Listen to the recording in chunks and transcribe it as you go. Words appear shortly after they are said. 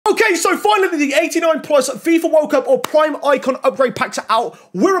Okay, so finally the 89 plus FIFA World Cup or Prime Icon upgrade packs are out.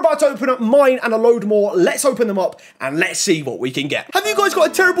 We're about to open up mine and a load more. Let's open them up and let's see what we can get. Have you guys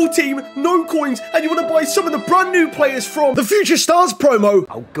got a terrible team, no coins, and you want to buy some of the brand new players from the Future Stars promo?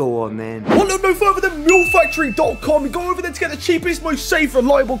 Oh, go on, man. Well, look no further than mulefactory.com. Go over there to get the cheapest, most safe,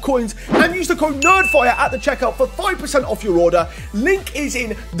 reliable coins and use the code NERDFIRE at the checkout for 5% off your order. Link is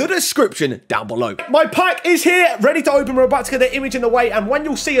in the description down below. My pack is here, ready to open. We're about to get the image in the way, and when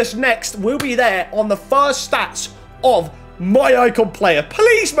you'll see us next, we'll be there on the first stats of my icon player.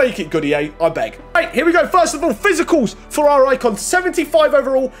 Please make it good, EA, I beg. Right, here we go. First of all, physicals for our icon. 75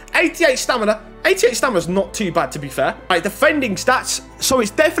 overall, 88 stamina. 88 stamina is not too bad, to be fair. Right, defending stats. So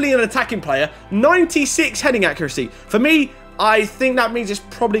it's definitely an attacking player. 96 heading accuracy. For me, I think that means it's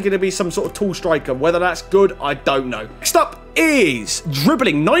probably going to be some sort of tall striker. Whether that's good, I don't know. Next up is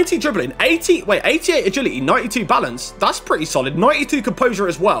dribbling. 90 dribbling, 88 agility, 92 balance. That's pretty solid. 92 composure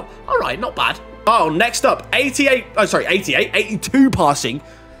as well. All right, not bad. Oh, next up, 82 passing.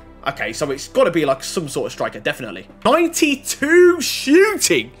 Okay, so it's got to be like some sort of striker, definitely. 92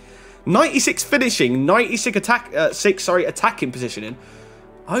 shooting, 96 finishing, 96 attacking positioning.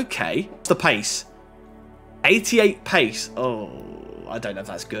 Okay, the pace. 88 pace. Oh, I don't know if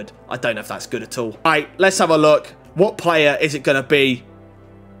that's good. I don't know if that's good at all. All right, let's have a look. What player is it going to be?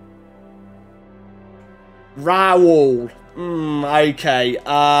 Raul. Okay.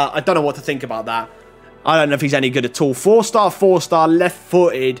 I don't know what to think about that. I don't know if he's any good at all. 4-star,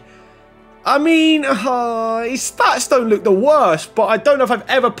 left-footed. I mean, his stats don't look the worst, but I don't know if I've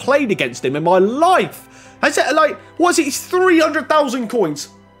ever played against him in my life. Has it, like, what's it? It's 300,000 coins.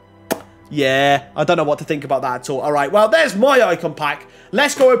 Yeah, I don't know what to think about that at all. All right, well, there's my icon pack.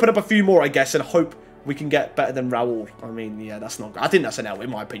 Let's go open up a few more, I guess, and hope we can get better than Raul. I mean, yeah, that's not good. I think that's an L, in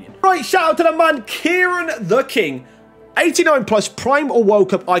my opinion. Right, shout out to the man, Kieran the King. 89 plus Prime or World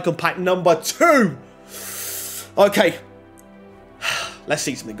Cup icon pack number 2. Okay. Let's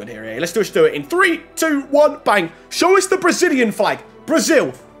see something good here. Let's just do it in 3, 2, 1, bang. Show us the Brazilian flag.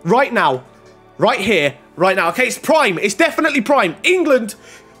 Brazil, right now. Right here, right now. Okay, it's Prime. It's definitely Prime. England.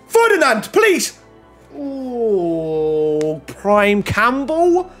 Ferdinand, please. Oh, Prime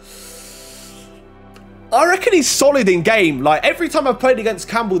Campbell. I reckon he's solid in game. Like, every time I've played against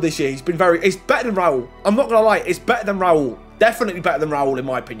Campbell this year, he's been it's better than Raul. I'm not going to lie, it's better than Raul. Definitely better than Raul, in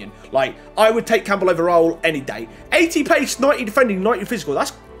my opinion. Like, I would take Campbell over Raul any day. 80 pace, 90 defending, 90 physical.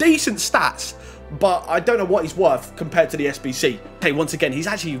 That's decent stats, but I don't know what he's worth compared to the SBC. Okay, once again, he's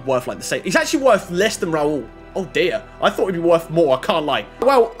actually worth like the same. He's actually worth less than Raul. Oh dear, I thought he'd be worth more, I can't lie.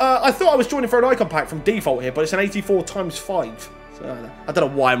 Well, I thought I was joining for an icon pack from default here, but it's an 84 times 5. So, I don't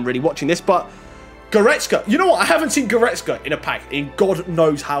know why I'm really watching this, but Goretzka. You know what? I haven't seen Goretzka in a pack in God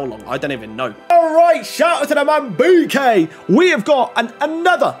knows how long. I don't even know. All right, shout out to the man BK. We have got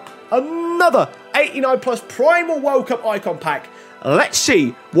another 89 plus Primal World Cup icon pack. Let's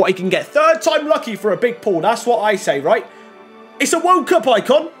see what he can get. Third time lucky for a big pull. That's what I say, right? It's a World Cup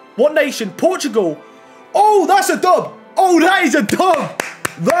icon. What nation? Portugal. Oh, that's a dub. Oh, that is a dub.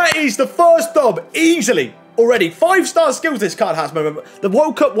 That is the first dub easily. Already, 5-star skills this card has, remember. The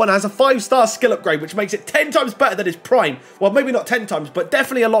World Cup one has a 5-star skill upgrade, which makes it 10 times better than his Prime. Well, maybe not 10 times, but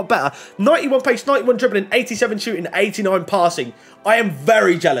definitely a lot better. 91 pace, 91 dribbling, 87 shooting, 89 passing. I am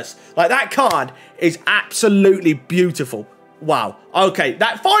very jealous. Like, that card is absolutely beautiful. Wow. Okay,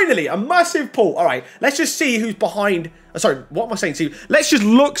 that finally, a massive pull. All right, let's just see who's behind. Sorry, what am I saying to you? Let's just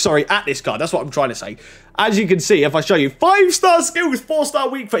look, at this card. That's what I'm trying to say. As you can see, if I show you, 5-star skills, 4-star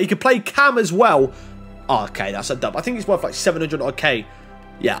weak foot. He can play Cam as well. Oh, okay, that's a dub. I think he's worth like 700 odd-K.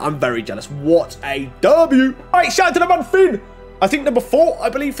 Yeah, I'm very jealous. What a W. All right, shout out to the man Finn. I think number 4, I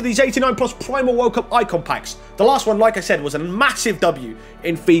believe, for these 89 plus Primal World Cup icon packs. The last one, like I said, was a massive W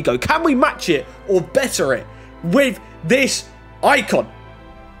in Figo. Can we match it or better it with this icon?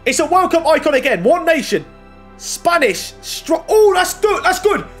 It's a World Cup icon again. One nation. Spanish. Oh, that's good. That's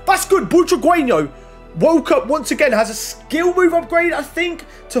good. That's good. Butragueño. World Cup once again has a skill move upgrade, I think,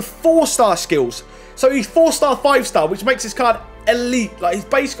 to 4-star skills. So he's 4-star, 5-star, which makes his card elite. Like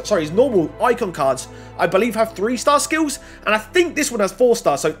his normal icon cards, I believe, have 3-star skills, and I think this one has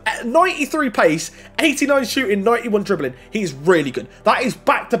 4-star. So 93 pace, 89 shooting, 91 dribbling. He's really good. That is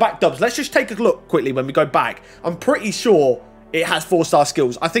back-to-back dubs. Let's just take a look quickly when we go back. I'm pretty sure it has 4-star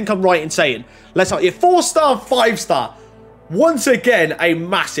skills. I think I'm right in saying. Let's have it. 4-star, 5-star. Once again, a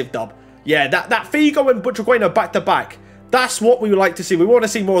massive dub. Yeah, that Figo and Butragueño back-to-back. That's what we would like to see. We want to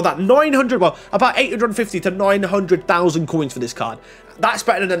see more of that. 900, well, about 850 to 900,000 coins for this card. That's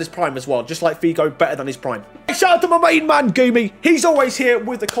better than his Prime as well. Just like Figo, better than his Prime. Shout out to my main man, Goomy. He's always here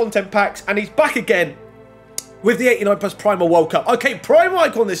with the content packs, and he's back again with the 89 plus Primal World Cup. Okay, Prime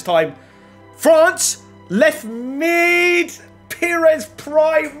icon this time. France, left mid, Perez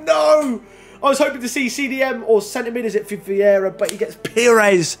Prime. No! I was hoping to see CDM or centre mid, is it Vieira, but he gets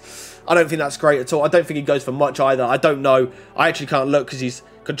Perez. I don't think that's great at all. I don't think he goes for much either. I don't know. I actually can't look because he's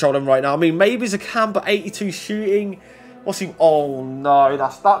controlling right now. I mean, maybe it's a camper 82 shooting. What's he? Oh no,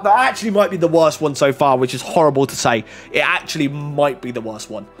 that actually might be the worst one so far, which is horrible to say. It actually might be the worst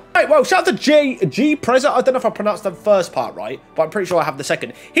one. Right, well, shout out to G Preza. I don't know if I pronounced the first part right, but I'm pretty sure I have the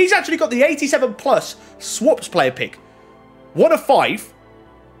second. He's actually got the 87 plus swaps player pick. 1 of 5.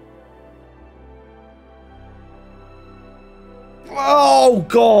 Oh,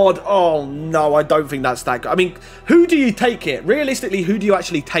 God. Oh, no, I don't think that's that good. I mean, who do you take here? Realistically, who do you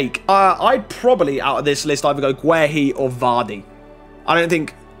actually take? I'd probably, out of this list, either go Guehi or Vardy. I don't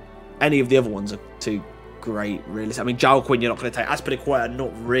think any of the other ones are too great, really. I mean, Jalquin, you're not going to take. Aspilicueta,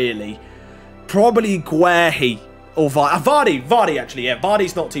 not really. Probably Guehi or Vardy. Vardy, actually, yeah.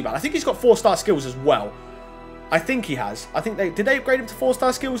 Vardy's not too bad. I think he's got 4-star skills as well. I think he has. I think did they upgrade him to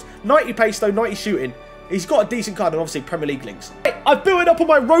 4-star skills? 90 pace, though, 90 shooting. He's got a decent card and obviously Premier League links. I've built it up on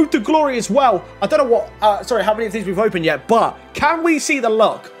my road to glory as well. I don't know what, sorry, how many of these we've opened yet, but can we see the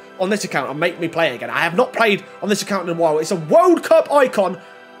luck on this account and make me play again? I have not played on this account in a while. It's a World Cup icon.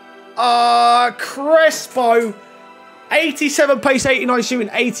 Crespo. 87 pace, 89 shooting,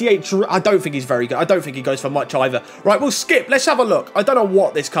 88. I don't think he's very good. I don't think he goes for much either. Right, we'll skip. Let's have a look. I don't know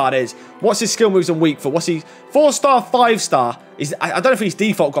what this card is. What's his skill moves and weak for? What's he? 4-star, 5-star. I don't know if his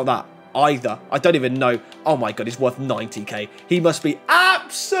default got that either. I don't even know. Oh my god, he's worth 90k. He must be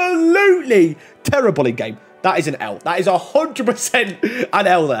absolutely terrible in game. That is an L. That is 100% an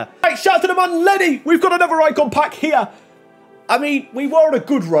L there. Right, shout out to the man Lenny. We've got another icon pack here. I mean, we were on a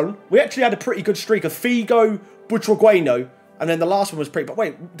good run. We actually had a pretty good streak of Figo, Butragueno, and then the last one was pretty... But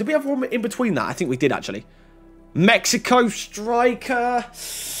wait, did we have one in between that? I think we did, actually. Mexico striker.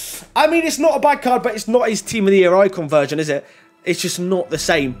 I mean, it's not a bad card, but it's not his Team of the Year icon version, is it? It's just not the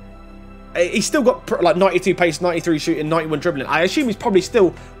same. He's still got like 92 pace, 93 shooting, 91 dribbling. I assume he's probably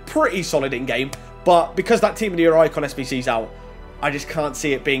still pretty solid in game, but because that Team of the Year icon SBC's out, I just can't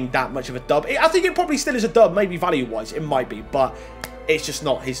see it being that much of a dub. I think it probably still is a dub, maybe value-wise, it might be, but it's just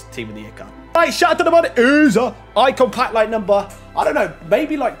not his Team of the Year card. Right, shout out to the man Uza. Icon pack like number, I don't know,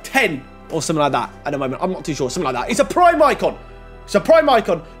 maybe like 10 or something like that at the moment. I'm not too sure, something like that. It's a prime icon. It's a prime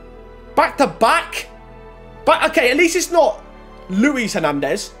icon. Back to back. But okay, at least it's not Luis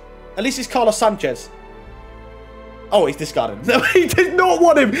Hernandez. At least it's Carlos Sanchez. Oh, he's discarded. No, he did not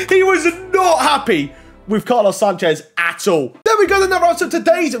want him. He was not happy with Carlos Sanchez at all. There we go, then that wraps up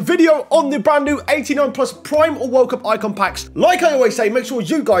today's video on the brand new 89 plus Prime or World Cup icon packs. Like I always say, make sure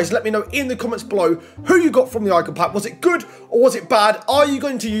you guys let me know in the comments below who you got from the icon pack. Was it good or was it bad? Are you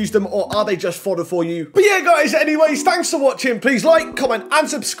going to use them or are they just fodder for you? But yeah, guys, anyways, thanks for watching. Please like, comment, and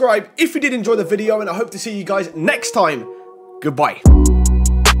subscribe if you did enjoy the video, and I hope to see you guys next time. Goodbye.